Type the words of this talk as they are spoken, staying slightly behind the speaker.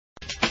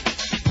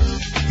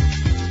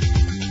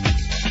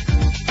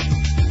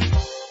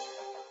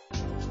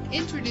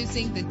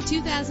Introducing the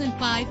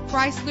 2005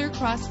 Chrysler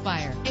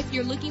Crossfire. If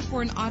you're looking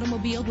for an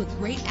automobile with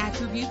great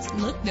attributes,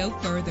 look no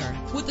further.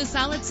 With a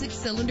solid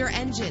 6-cylinder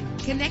engine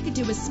connected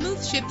to a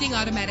smooth shifting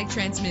automatic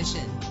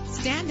transmission.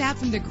 Stand out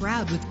from the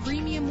crowd with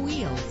premium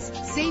wheels.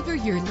 Savor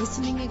your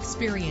listening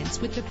experience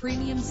with the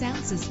premium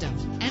sound system.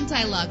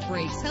 Anti-lock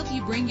brakes help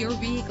you bring your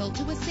vehicle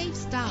to a safe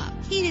stop.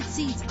 Heated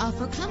seats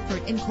offer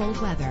comfort in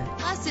cold weather.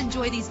 Plus,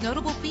 enjoy these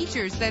notable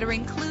features that are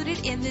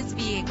included in this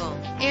vehicle: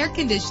 air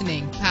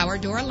conditioning, power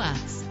door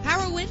locks,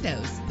 power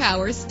windows,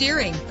 power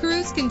steering,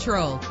 cruise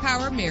control,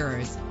 power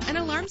mirrors, an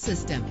alarm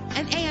system,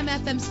 an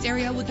AM/FM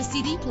stereo with a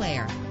CD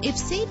player. If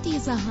safety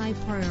is a high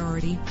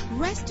priority,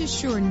 rest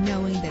assured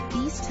knowing that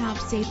these top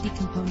safety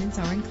components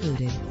are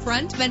included: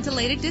 front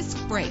ventilated disc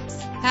brakes,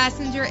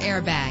 passenger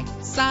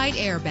airbag, side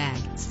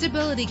airbag,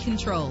 stability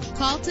control.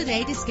 Call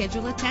today to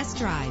schedule a test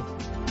drive.